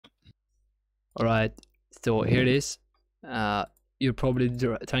All right, so here it is. You're probably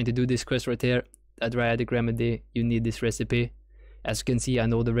trying to do this quest right here. A Dryatic remedy. You need this recipe. As you can see, I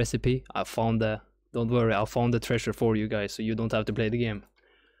know the recipe. I found the. Don't worry, I found the treasure for you guys, so you don't have to play the game.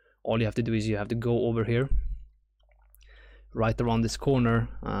 All you have to do is you have to go over here, right around this corner,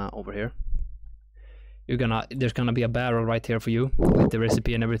 over here. There's gonna be a barrel right here for you with the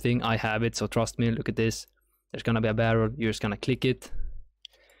recipe and everything. I have it, so trust me. Look at this. There's gonna be a barrel. You're just gonna click it.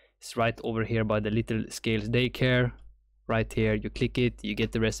 It's right over here by the little Scales daycare. Right here, you click it, you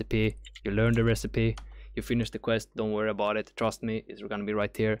get the recipe, you learn the recipe, you finish the quest. Don't worry about it. Trust me, it's gonna be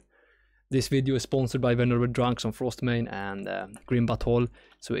right here. This video is sponsored by Venerable Drunks on Frostmain and Grim Butthole.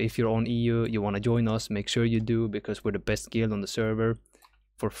 So if you're on EU, you want to join us, make sure you do, because we're the best guild on the server.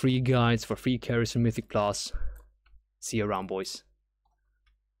 For free guides, for free carries and Mythic Plus. See you around, boys.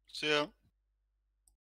 See ya.